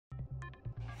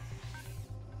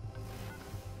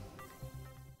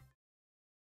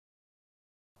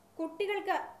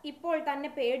കുട്ടികൾക്ക് ഇപ്പോൾ തന്നെ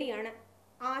പേടിയാണ്.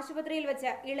 ആശുപത്രിയിൽ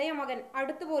വെച്ച് ഇളയമകൻ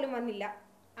അടുത്തുപോലും വന്നില്ല.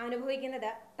 അനുഭവിക്കുന്നത്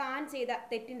താൻ ചെയ്ത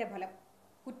തെറ്റിന്റെ ഫലം.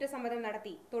 കുറ്റസമ്മതം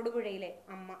നടത്തി തൊടുപുഴയിലെ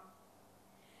അമ്മ.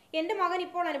 എന്റെ മകൻ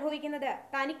ഇപ്പോൾ അനുഭവിക്കുന്നത്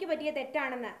തനിക്ക് പറ്റിയ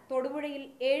തെറ്റാണെന്ന് തൊടുപുഴയിൽ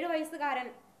 7 വയസ്സുകാരൻ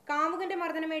കാമുകന്റെ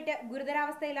മർദ്ദനമേറ്റ്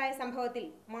ഗുരുതരാവസ്ഥയിലായ സംഭവത്തിൽ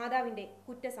മാതാവിന്റെ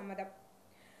കുറ്റസമ്മതം.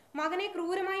 മകനെ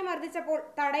ക്രൂരമായി മർദ്ദിച്ചപ്പോൾ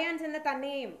തടയാൻ ചെന്ന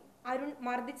തന്നെയും അരുൺ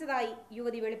മർദ്ദിച്ചതായി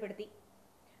യുവതി വെളിപ്പെടുത്തി.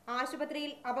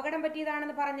 ആശുപത്രിയിൽ അപകടം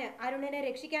പറ്റിയതാണെന്ന് പറഞ്ഞ് അരുണിനെ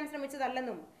രക്ഷിക്കാൻ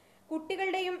ശ്രമിച്ചതല്ലെന്നും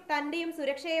കുട്ടികളുടെയും തന്റെയും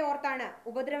സുരക്ഷയെ ഓർത്താണ്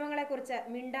ഉപദ്രവങ്ങളെക്കുറിച്ച്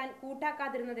മിണ്ടാൻ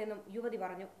കൂട്ടാക്കാതിരുന്നതെന്നും യുവതി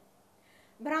പറഞ്ഞു.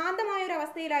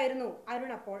 ഭ്രാന്തമായൊരവസ്ഥയിലായിരുന്നു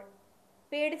അരുൺ അപ്പോൾ.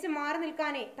 പേടിച്ച് മാറി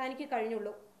നിൽക്കാനേ തനിക്ക്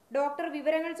കഴിഞ്ഞുള്ളൂ. ഡോക്ടർ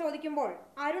വിവരങ്ങൾ ചോദിക്കുമ്പോൾ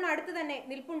അരുൺ അടുത്ത് തന്നെ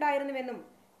നിൽപ്പുണ്ടായിരുന്നുവെന്നും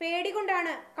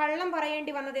പേടികൊണ്ടാണ് കള്ളം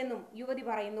പറയേണ്ടി വന്നതെന്നും യുവതി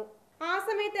പറയുന്നു. ആ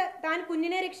സമയത്ത് താൻ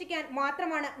കുഞ്ഞിനെ രക്ഷിക്കാൻ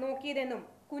മാത്രമാണ് നോക്കിയതെന്നും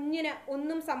കുഞ്ഞിന്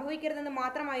ഒന്നും സംഭവിക്കരുതെന്ന്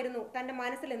മാത്രമായിരുന്നു തന്റെ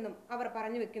മനസ്സിലെന്നും അവർ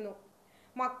പറഞ്ഞു വെക്കുന്നു.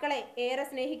 മക്കളെ ഏറെ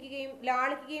സ്നേഹിക്കുകയും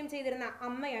ലാളിക്കുകയും ചെയ്തിരുന്ന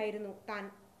അമ്മയായിരുന്നു താൻ.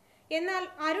 എന്നാൽ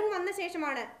അരുൺ വന്ന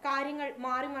ശേഷമാണ് കാര്യങ്ങൾ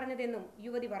മാറിമറിഞ്ഞതെന്നും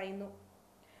യുവതി പറയുന്നു.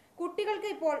 കുട്ടികൾക്ക്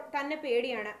ഇപ്പോൾ തന്നെ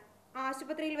പേടിയാണ്.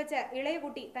 ആശുപത്രിയിൽ വെച്ച് ഇളയ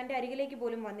കുട്ടി തന്റെ അരികിലേക്ക്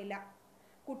പോലും വന്നില്ല.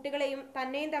 കുട്ടികളെയും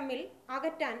തന്നെയും തമ്മിൽ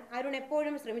അകറ്റാൻ അരുൺ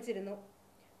എപ്പോഴും ശ്രമിച്ചിരുന്നു.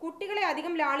 കുട്ടികളെ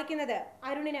അധികം ലാളിക്കുന്നത്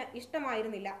അരുണിന്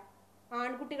ഇഷ്ടമായിരുന്നില്ല.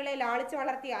 ആൺകുട്ടികളെ ലാളിച്ചു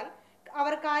വളർത്തിയാൽ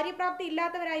അവർ കാര്യപ്രാപ്തി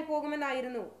ഇല്ലാത്തവരായി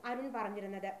പോകുമെന്നായിരുന്നു അരുൺ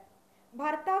പറഞ്ഞിരുന്നത്.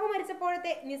 ഭർത്താവ്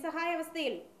മരിച്ചപ്പോഴത്തെ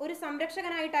നിസ്സഹായാവസ്ഥയിൽ ഒരു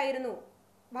സംരക്ഷകനായിട്ടായിരുന്നു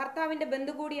ഭർത്താവിന്റെ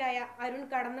ബന്ധു കൂടിയായ അരുൺ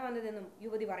കടന്നു വന്നതെന്നും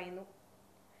യുവതി പറയുന്നു.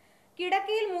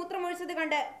 കിടക്കയിൽ മൂത്രമൊഴിച്ചത്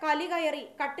കണ്ട് കലി കയറി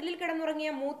കട്ടിലിൽ കിടന്നുറങ്ങിയ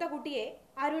മൂത്ത കുട്ടിയെ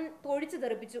അരുൺ തൊഴിച്ചു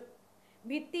തെറിപ്പിച്ചു.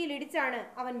 ഭിത്തിയിലിടിച്ചാണ്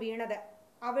അവൻ വീണത്.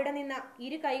 അവിടെ നിന്ന്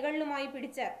 2 കൈകളിലുമായി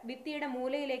പിടിച്ച് ഭിത്തിയുടെ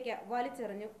മൂലയിലേക്ക്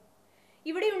വലിച്ചെറിഞ്ഞു.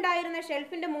 ഇവിടെയുണ്ടായിരുന്ന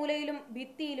ഷെൽഫിന്റെ മൂലയിലും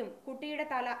ഭിത്തിയിലും കുട്ടിയുടെ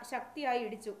തല ശക്തിയായി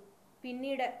ഇടിച്ചു.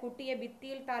 പിന്നീട് കുട്ടിയെ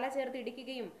ഭിത്തിയിൽ തല ചേർത്ത്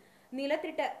ഇടിക്കുകയും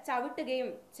നിലത്തിട്ട് ചവിട്ടുകയും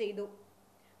ചെയ്തു.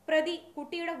 പ്രതി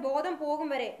കുട്ടിയുടെ ബോധം പോകും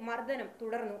വരെ മർദ്ദനം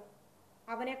തുടർന്നു.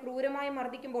 അവനെ ക്രൂരമായി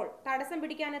മർദ്ദിക്കുമ്പോൾ തടസ്സം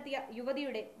പിടിക്കാനെത്തിയ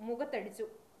യുവതിയുടെ മുഖത്തടിച്ചു.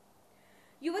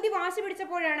 യുവതി വാശി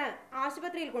പിടിച്ചപ്പോഴാണ്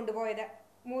ആശുപത്രിയിൽ കൊണ്ടുപോയത്.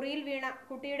 മുറിയിൽ വീണ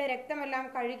കുട്ടിയുടെ രക്തമെല്ലാം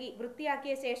കഴുകി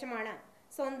വൃത്തിയാക്കിയ ശേഷമാണ്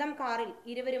സ്വന്തം കാറിൽ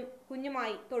ഇരുവരും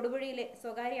കുഞ്ഞുമായി തൊടുപുഴയിലെ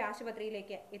സ്വകാര്യ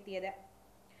ആശുപത്രിയിലേക്ക് എത്തിയത്.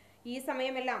 ഈ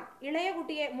സമയമെല്ലാം ഇളയ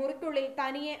കുട്ടിയെ മുറിക്കുള്ളിൽ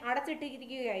തനിയെ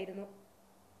അടച്ചിട്ടിരിക്കുകയായിരുന്നു.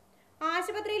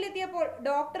 ആശുപത്രിയിലെത്തിയപ്പോൾ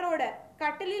ഡോക്ടറോട്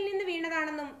കട്ടിലിൽ നിന്ന്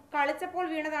വീണതാണെന്നും കളിച്ചപ്പോൾ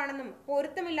വീണതാണെന്നും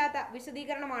പൊരുത്തമില്ലാത്ത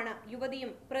വിശദീകരണമാണ്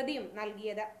യുവതിയും പ്രതിയും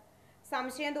നൽകിയത്.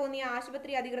 സംശയം തോന്നിയ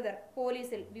ആശുപത്രി അധികൃതർ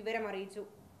പോലീസിൽ വിവരമറിയിച്ചു.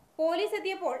 പോലീസ്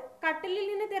എത്തിയപ്പോൾ കട്ടിലിൽ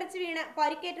നിന്ന് തെറിച്ചു വീണ്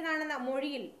പരിക്കേറ്റതാണെന്ന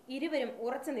മൊഴിയിൽ ഇരുവരും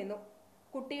ഉറച്ചു നിന്നു.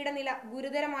 കുട്ടിയുടെ നില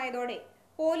ഗുരുതരമായതോടെ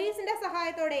പോലീസിന്റെ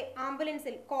സഹായത്തോടെ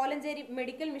ആംബുലൻസിൽ കോലഞ്ചേരി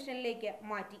മെഡിക്കൽ മിഷനിലേക്ക്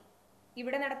മാറ്റി.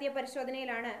 ഇവിടെ നടത്തിയ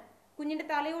പരിശോധനയിലാണ് കുഞ്ഞിന്റെ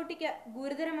തലയോട്ടിക്ക്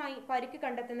ഗുരുതരമായി പരിക്ക്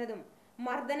കണ്ടെത്തുന്നതും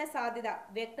മർദ്ദന സാധ്യത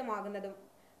വ്യക്തമാകുന്നതും.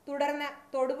 തുടർന്ന്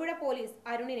തൊടുപുഴ പോലീസ്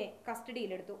അരുണിനെ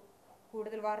കസ്റ്റഡിയിലെടുത്തു.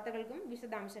 കൂടുതൽ വാർത്തകൾക്കും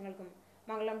വിശദാംശങ്ങൾക്കും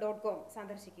mangalam.com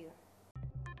സന്ദർശിക്കുക.